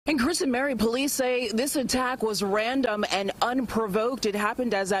And Chris and Mary, police say this attack was random and unprovoked. It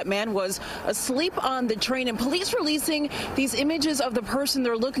happened as that man was asleep on the train, and police releasing these images of the person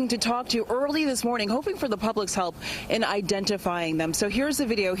they're looking to talk to early this morning, hoping for the public's help in identifying them. So here's the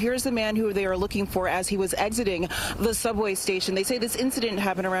video. Here's the man who they are looking for as he was exiting the subway station. They say this incident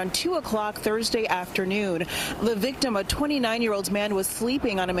happened around 2 o'clock Thursday afternoon. The victim, a 29-year-old man, was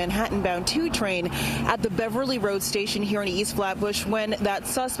sleeping on a Manhattan-bound 2 train at the Beverly Road station here in East Flatbush when that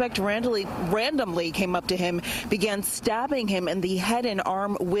suspect randomly came up to him, began stabbing him in the head and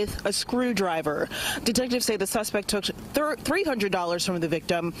arm with a screwdriver. Detectives say the suspect took $300 from the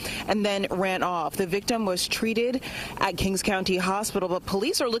victim and then ran off. The victim was treated at Kings County Hospital, but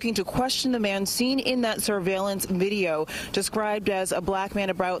police are looking to question the man seen in that surveillance video, described as a black man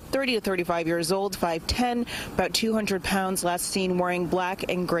about 30 to 35 years old, 5'10", about 200 pounds, last seen wearing black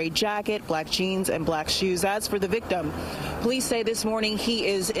and gray jacket, black jeans, and black shoes. As for the victim, police say this morning he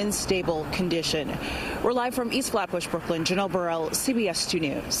is in stable condition. We're live from East Flatbush, Brooklyn. Janelle Burrell, CBS 2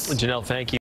 News. Janelle, thank you.